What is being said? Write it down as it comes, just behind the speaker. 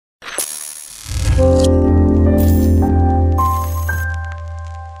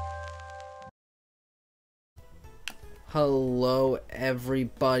Hello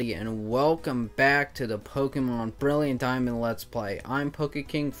everybody and welcome back to the Pokemon Brilliant Diamond Let's Play. I'm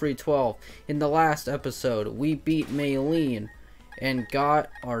PokeKing312. In the last episode, we beat Maylene and got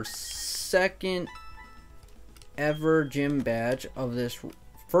our second ever gym badge of this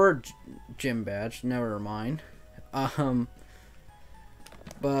gym badge, never mind.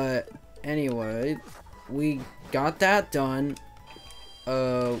 But anyway, we got that done.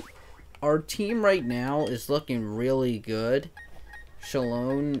 Our team right now is looking really good.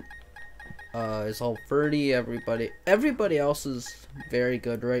 Shalone is all 30. Everybody else is very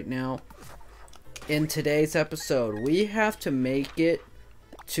good right now. In today's episode, we have to make it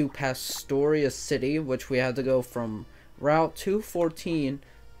to Pastoria City, which we have to go from Route 214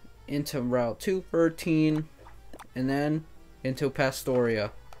 into Route 213 and then into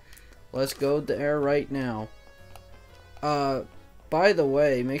Pastoria. Let's go there right now. By the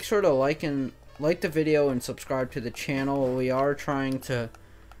way, make sure to like the video and subscribe to the channel. We are trying to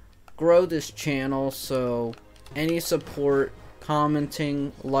grow this channel, so any support,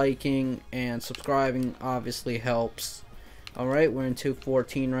 commenting, liking, and subscribing obviously helps. Alright, we're in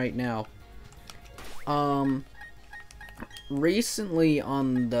 214 right now. Recently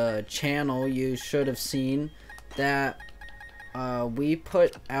on the channel, you should have seen that we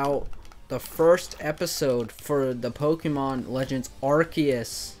put out the first episode for the Pokemon Legends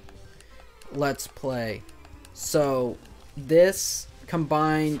Arceus Let's Play. So this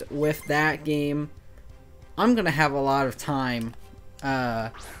combined with that game, I'm gonna have a lot of time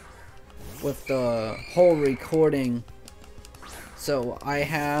with the whole recording. So I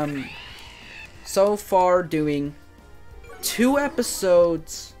am so far doing 2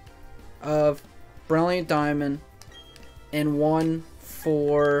 episodes of Brilliant Diamond and 1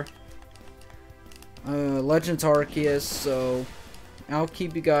 for Legends Arceus, so I'll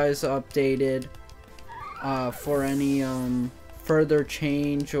keep you guys updated for any further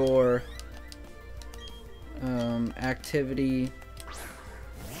change or activity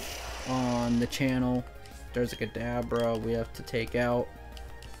on the channel. There's a Kadabra we have to take out.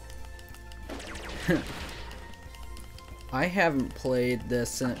 I haven't played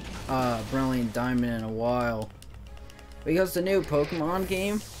this Brilliant Diamond in a while because the new Pokemon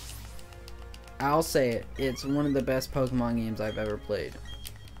game, I'll say it, it's one of the best Pokemon games I've ever played.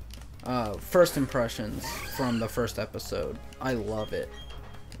 First impressions from the first episode. I love it.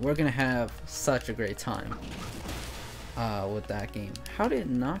 We're gonna have such a great time with that game. How did it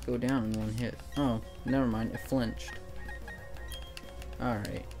not go down in one hit? Oh, never mind, it flinched.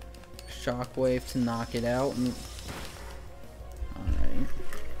 Alright. Shockwave to knock it out. Alright.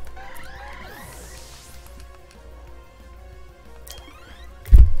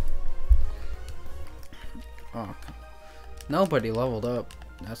 Oh, nobody leveled up.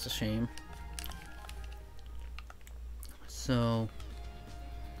 That's a shame. So,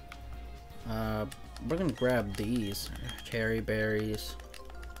 we're gonna grab these cherry berries.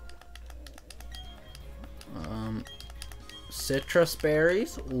 Citrus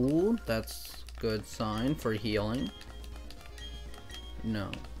berries. Ooh, that's good sign for healing.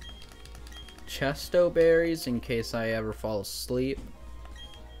 No. Chesto berries in case I ever fall asleep.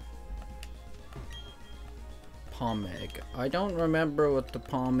 Palm egg. I don't remember what the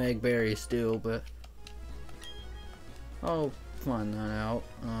palm egg berries do, but I'll find that out.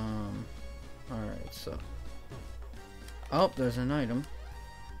 Alright, so. Oh, there's an item.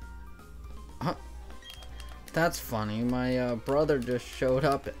 That's funny. My brother just showed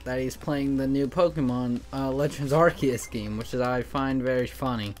up that he's playing the new Pokemon Legends Arceus game, which I find very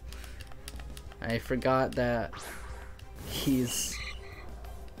funny. I forgot that he's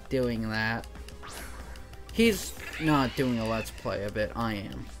doing that. He's not doing a Let's Play of it, I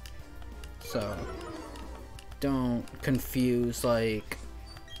am. So, don't confuse, like,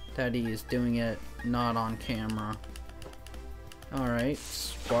 that he's doing it not on camera. Alright,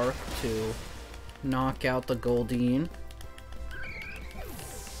 Spark to knock out the Goldeen.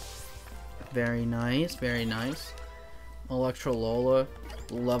 Very nice, very nice. Electrolola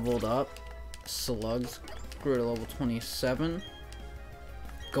leveled up. Slugs grew to level 27.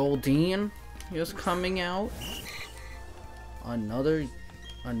 Goldeen is coming out. Another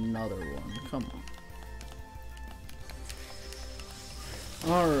one. Come on.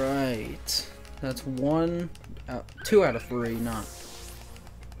 Alright. That's 2 out of 3, not.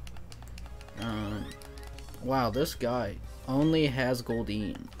 Wow, this guy only has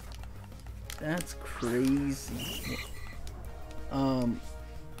Goldeen. That's crazy. Alright.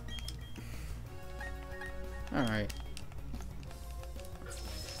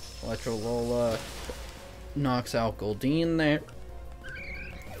 Electrolola knocks out Goldeen there.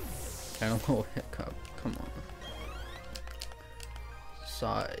 I don't know, hiccup. Come on.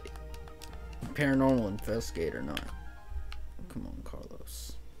 side. Paranormal investigator, not. Come on,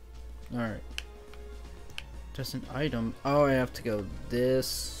 Carlos. Alright. Just an item. Oh, I have to go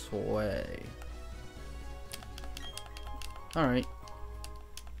this way. Alright.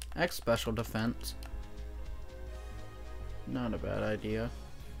 X special defense. Not a bad idea.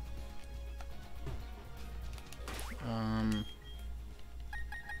 I'm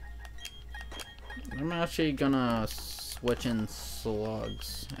actually gonna switch in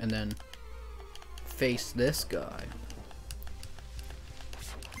slugs and then face this guy.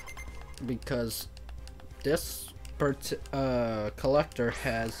 Because this collector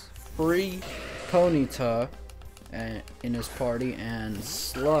has free Ponyta in his party, and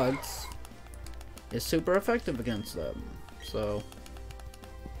slugs is super effective against them. So,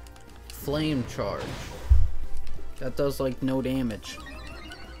 flame charge. That does like no damage.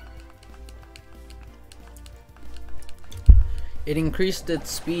 It increased its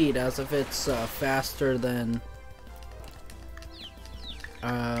speed as if it's faster than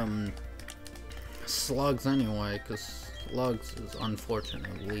slugs anyway, because slugs is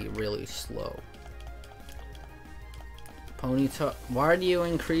unfortunately really slow. Ponyta, why are you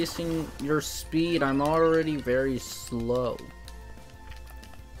increasing your speed? I'm already very slow.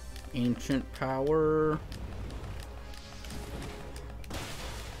 Ancient power.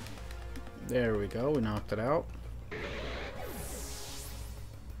 There we go, we knocked it out.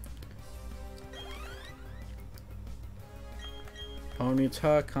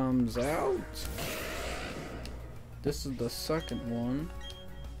 Ponyta comes out. This is the second one.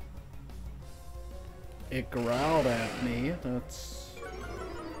 It growled at me. That's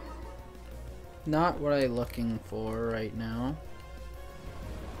not what I'm looking for right now.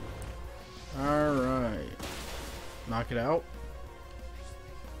 Alright. Knock it out.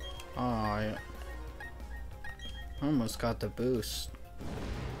 Oh, I almost got the boost.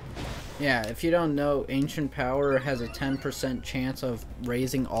 Yeah, if you don't know, Ancient Power has a 10% chance of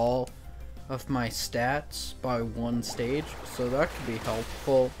raising all of my stats by one stage, so that could be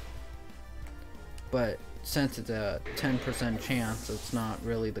helpful. But since it's a 10% chance, it's not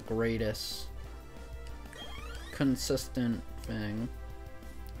really the greatest consistent thing.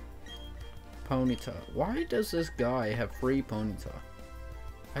 Ponyta. Why does this guy have free Ponyta?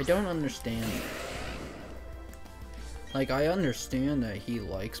 I don't understand that. Like, I understand that he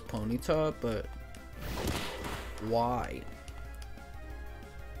likes Ponyta, but why?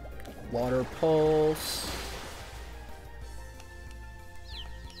 Water Pulse.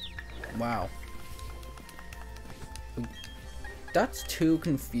 Wow. That's 2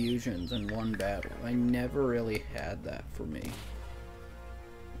 confusions in one battle. I never really had that for me.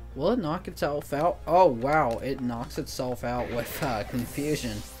 Will it knock itself out? Oh, wow. It knocks itself out with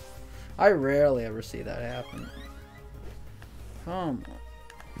confusion. I rarely ever see that happen.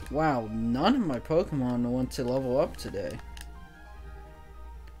 Wow, none of my Pokemon want to level up today.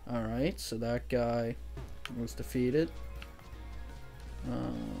 Alright, so that guy was defeated.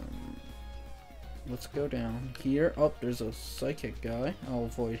 Let's go down here. Oh, there's a psychic guy. I'll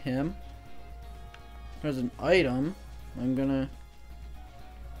avoid him. There's an item. I'm gonna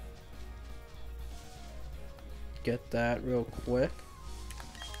get that real quick.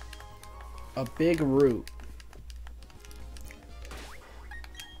 A big root.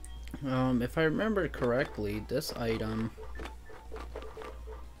 If I remember correctly, this item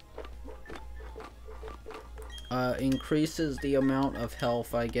increases the amount of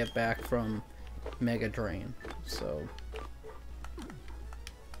health I get back from Mega Drain, so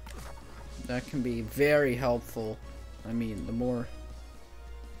that can be very helpful. I mean, the more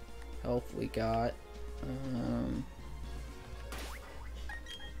health we got.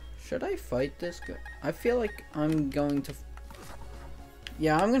 Should I fight this guy? I feel like I'm going to...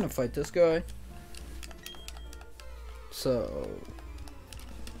 Yeah, I'm gonna fight this guy. So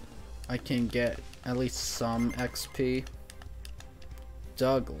I can get at least some XP.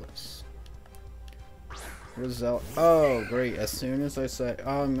 Douglas. Result. Oh, great. As soon as I say,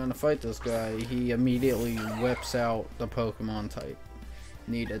 oh, I'm gonna fight this guy, he immediately whips out the Pokemon type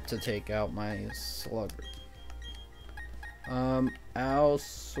needed to take out my Slugger. I'll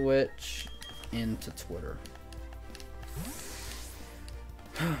switch into Twitter.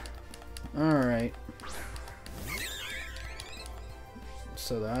 Alright.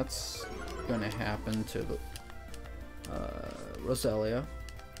 So that's gonna happen to the Roselia.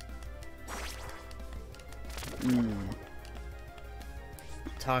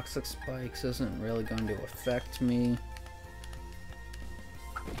 Toxic Spikes isn't really going to affect me.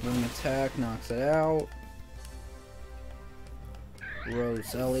 Wing attack knocks it out.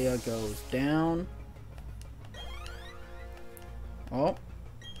 Roselia goes down. Oh,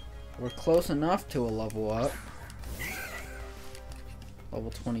 we're close enough to a level up.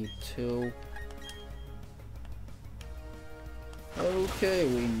 Level 22. Okay,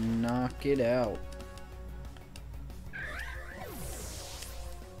 we knock it out.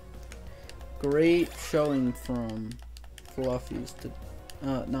 Great showing from Fluffy's to,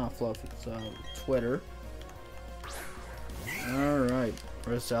 not Fluffy's, Twitter. Alright,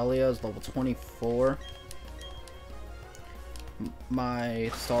 Roselia is level 24. My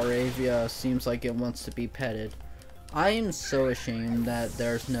Staravia seems like it wants to be petted. I am so ashamed that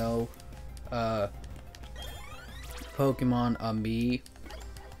there's no, Pokemon Me,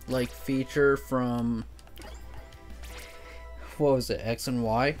 like, feature from, what was it, X and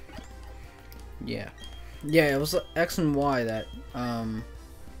Y? Yeah, it was X and Y that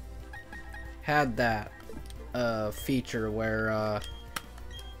had that feature where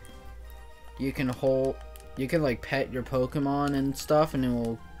you can like pet your Pokemon and stuff, and it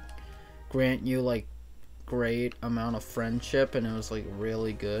will grant you like great amount of friendship, and it was like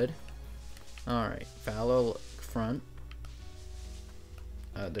really good. All right, Fallow front.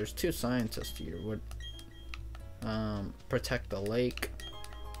 There's 2 scientists here. What? Protect the lake.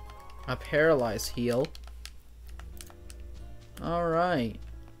 A paralyze heal. Alright.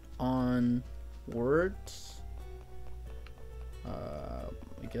 Onwards.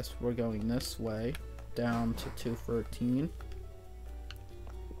 I guess we're going this way. Down to 213.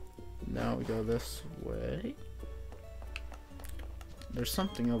 Now we go this way. There's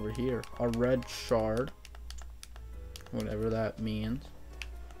something over here. A red shard. Whatever that means.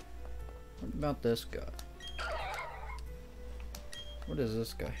 What about this guy? What does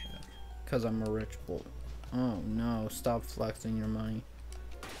this guy have? Because I'm a rich boy. Oh no, stop flexing your money.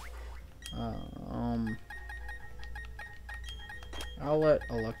 I'll let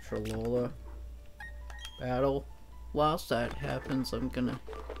Electrolola battle. Whilst that happens, I'm gonna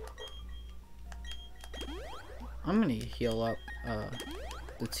heal up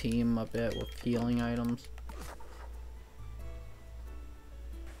the team a bit with healing items.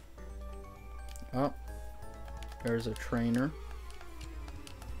 Oh, there's a trainer.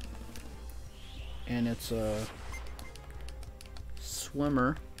 And it's a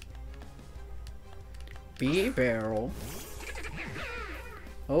swimmer. Bee barrel.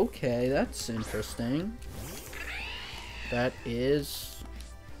 Okay, that's interesting. That is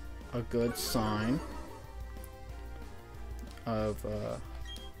a good sign of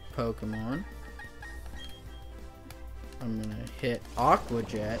Pokemon. I'm gonna hit Aqua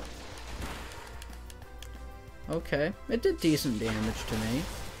Jet. Okay, it did decent damage to me,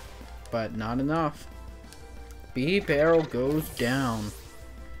 but not enough. Bee barrel goes down.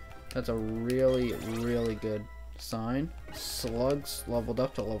 That's a really, really good sign. Slugs leveled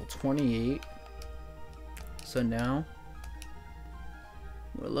up to level 28. So now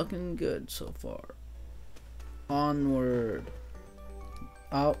we're looking good so far. Onward.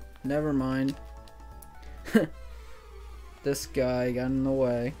 Oh, never mind. This guy got in the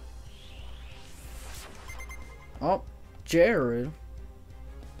way. Oh, Jared.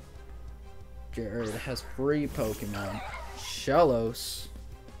 Jared has 3 Pokemon. Shellos.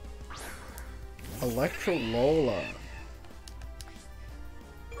 Electrolola.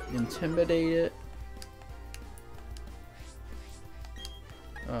 Intimidate it.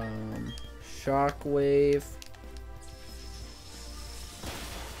 Shockwave.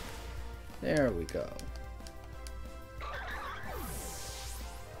 There we go.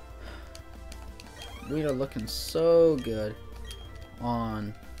 We are looking so good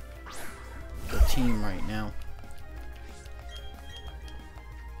on the team right now.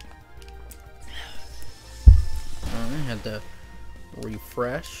 I had to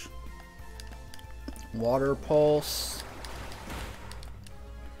refresh. Water pulse.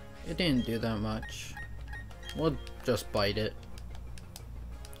 It didn't do that much. We'll just bite it.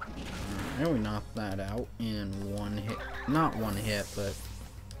 And we knocked that out in 1 hit. Not 1 hit, but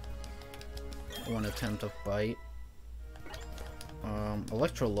 1 attempt of bite.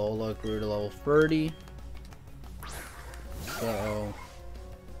 Electrolola grew to level 30. So,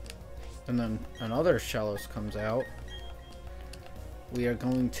 and then another Shellos comes out. We are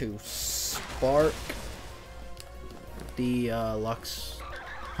going to spark the Lux,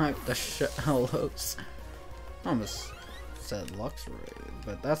 the Shellos. I almost said Luxray,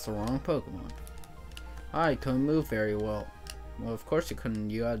 but that's the wrong Pokemon. I couldn't move very well. Well, of course you couldn't.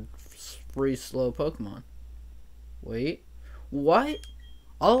 You had 3 slow Pokemon. Wait, what?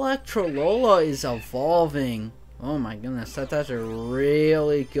 Electrolola is evolving. Oh my goodness, that's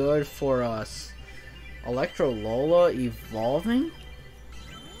really good for us. Electrolola evolving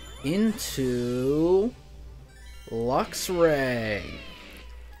into Luxray.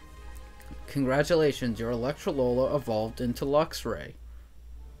 Congratulations, your Electrolola evolved into Luxray.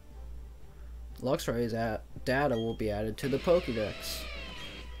 Luxray's data will be added to the Pokédex.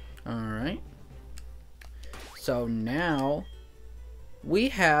 Alright. So now we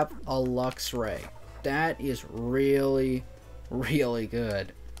have a Luxray. That is really, really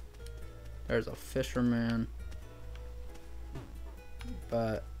good. There's a fisherman.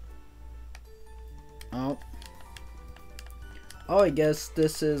 But oh, I guess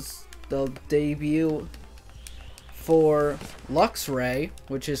this is the debut for Luxray,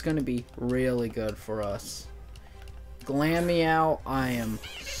 which is going to be really good for us. Glameow, I am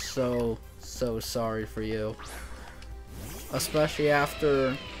so sorry for you. Especially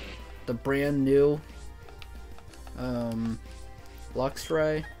after the brand new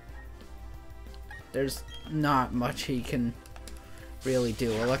Luxray. There's not much he can really do.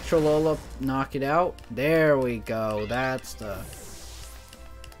 Electrolola, knock it out. There we go. That's the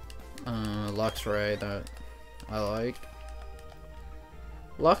Luxray that I like.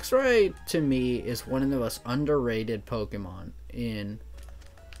 Luxray, to me, is one of the most underrated Pokemon in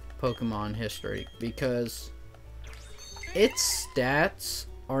Pokemon history because its stats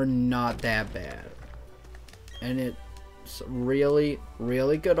are not that bad. And it's really,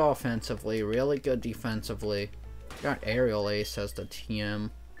 really good offensively, really good defensively. Got Aerial Ace as the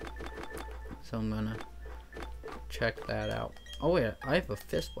TM. So I'm gonna check that out. Oh wait, I have a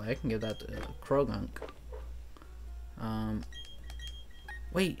Fist Blade. I can give that to Krogunk.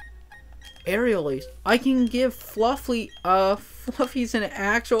 Wait. Aerial Ace. I can give Fluffy's an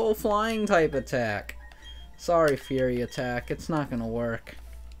actual flying type attack. Sorry, Fury Attack. It's not gonna work.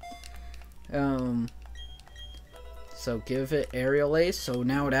 So give it Aerial Ace. So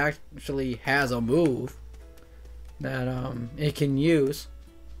now it actually has a move that it can use.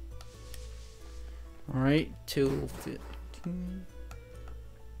 Alright, 215.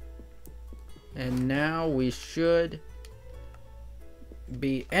 And now we should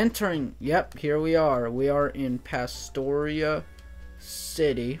be entering. Yep, here we are. We are in Pastoria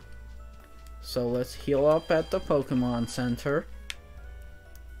City. So let's heal up at the Pokemon Center.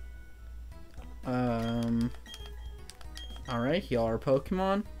 Alright, heal our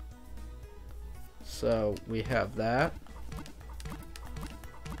Pokemon. So we have that.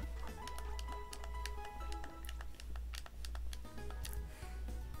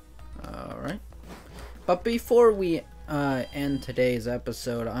 Alright. But before we end today's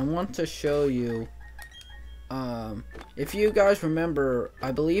episode, I want to show you, if you guys remember,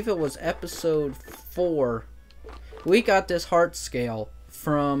 I believe it was episode 4, we got this heart scale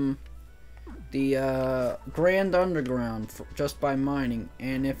from the Grand Underground just by mining.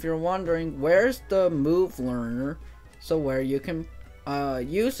 And if you're wondering, where's the move learner, so where you can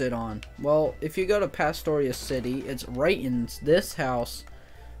use it on? Well, if you go to Pastoria City, it's right in this house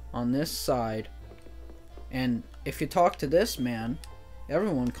on this side. And if you talk to this man,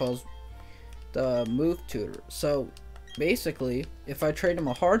 everyone calls the move tutor. So basically, if I trade him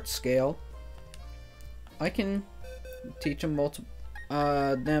a heart scale, I can teach him multiple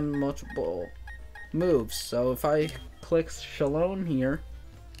moves. So if I click Shalom here,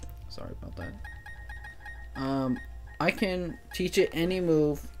 sorry about that, I can teach it any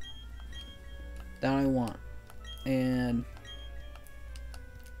move that I want. And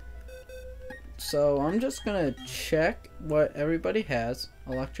so I'm just gonna check what everybody has.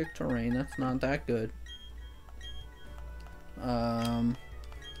 Electric Terrain, that's not that good.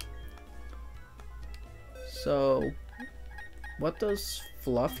 So what does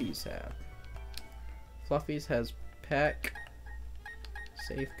Fluffy's have? Fluffy's has Peck,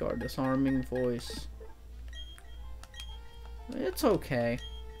 Safeguard, Disarming Voice. It's okay.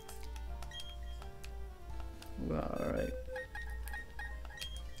 Alright.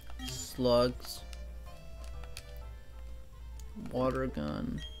 Slugs. Water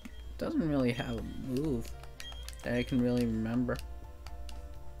Gun. Doesn't really have a move that I can really remember.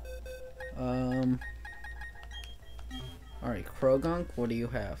 Alright, Krogunk, what do you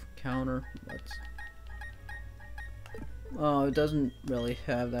have? Counter, what's... Oh, it doesn't really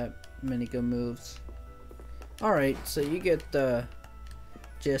have that many good moves. Alright, so you get the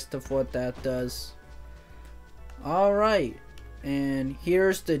gist of what that does. Alright, and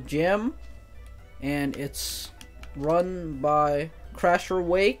here's the gym, and it's run by Crasher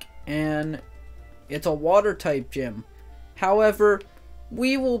Wake, and it's a water type gym. However,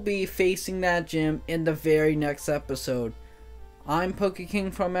 we will be facing that gym in the very next episode. I'm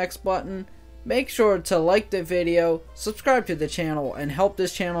PokeKing from X Button. Make sure to like the video, subscribe to the channel, and help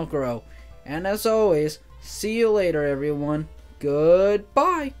this channel grow. And as always, see you later, everyone.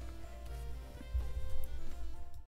 Goodbye.